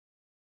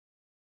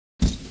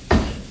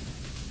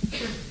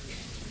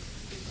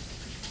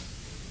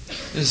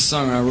This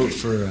song I wrote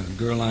for a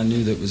girl I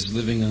knew that was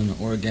living on an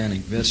organic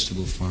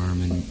vegetable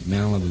farm in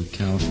Malibu,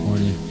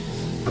 California.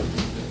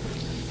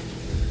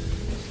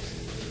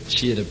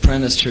 She had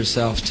apprenticed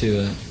herself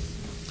to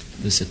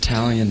this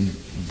Italian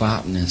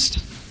botanist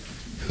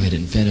who had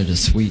invented a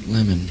sweet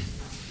lemon.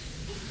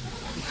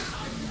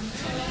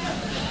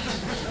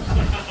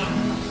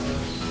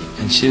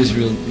 And she was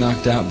real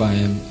knocked out by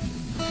him.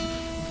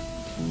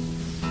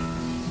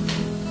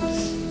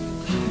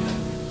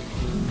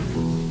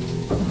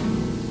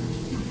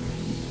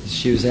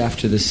 She was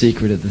after the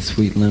secret of the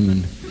sweet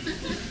lemon.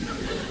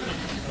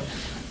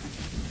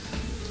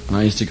 And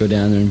I used to go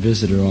down there and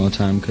visit her all the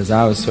time because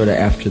I was sort of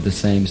after the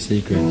same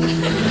secret.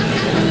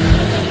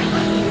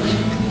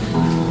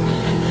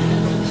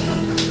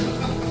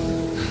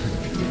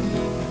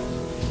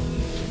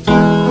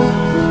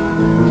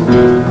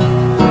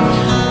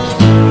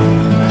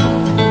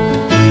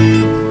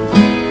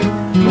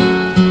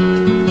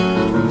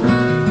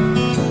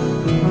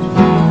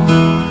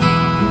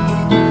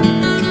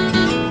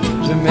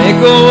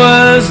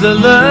 Was the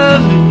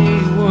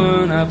lovely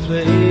one, I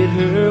played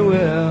her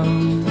well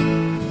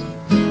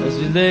as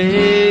we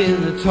lay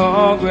in the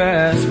tall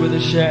grass where the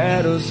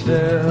shadows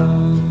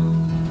fell,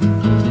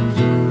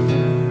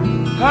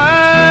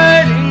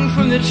 hiding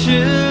from the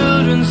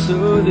children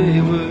so they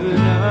would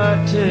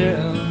not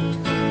tell.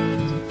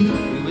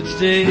 We would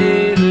stay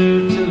there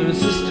till her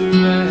sister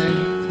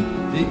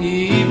rang the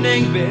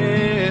evening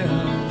bell.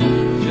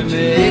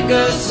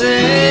 Jamaica,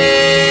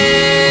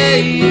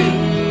 say you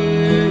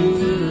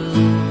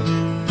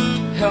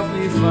help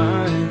me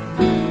find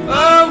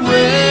a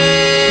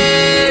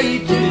way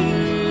to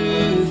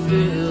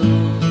fill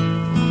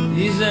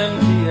these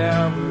empty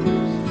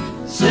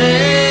hours.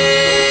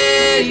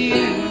 Say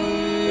you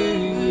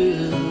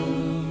will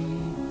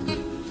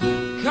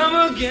come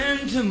again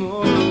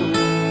tomorrow.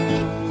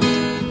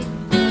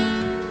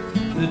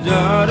 The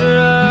daughter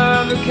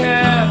of a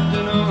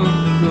captain on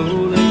the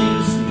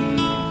rolling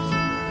seas,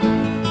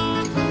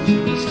 she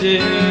would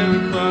stare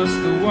across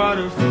the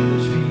water from the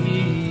trees.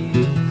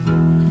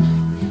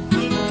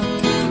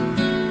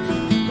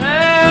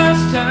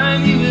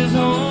 Time he was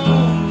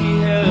home, he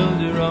held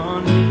her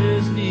on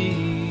his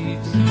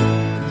knees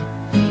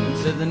and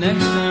said the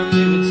next time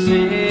they would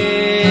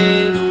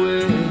sail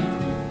away,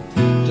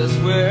 just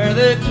where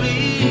they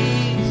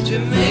pleased,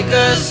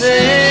 Jamaica,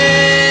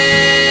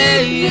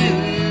 say you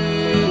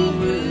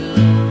will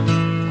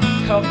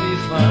help me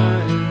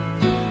find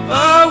a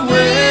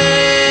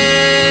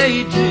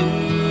way to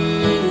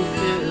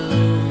fill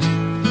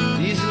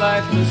these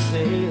lifeless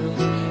sails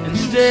and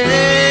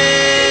stay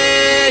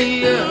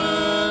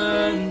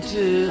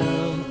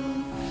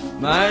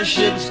my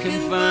ships can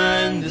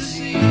find the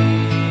sea.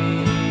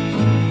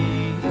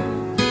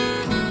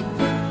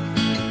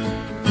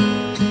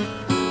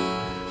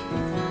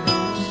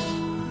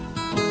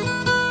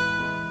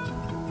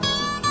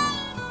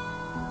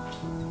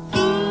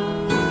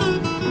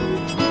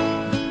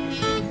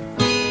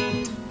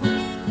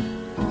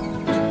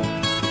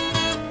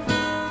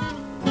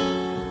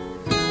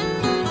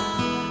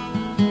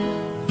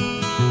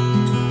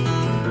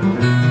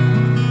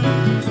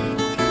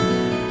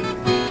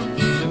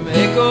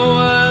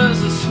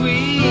 Was a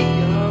sweet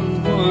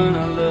young one,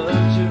 I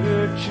loved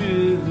her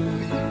true.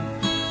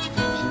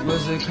 She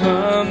was a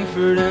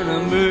comfort and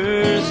a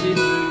mercy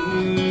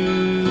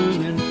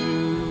through and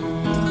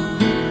through.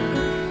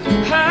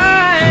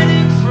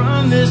 Hiding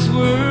from this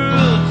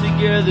world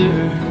together,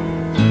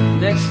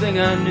 next thing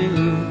I knew,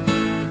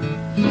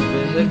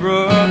 they had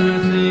brought her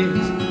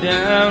things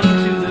down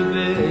to the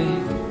bay.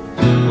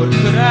 What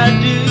could I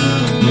do?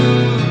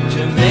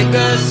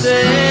 Jamaica,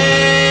 say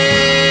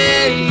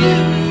you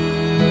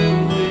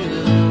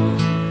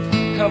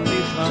help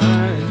me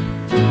find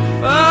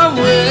a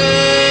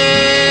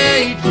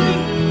way to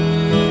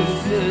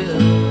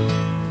fill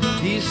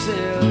these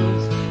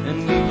sails, and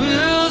we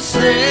will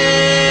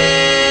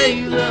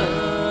sail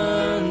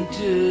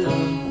until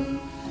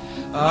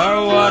our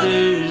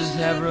waters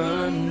have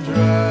run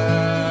dry.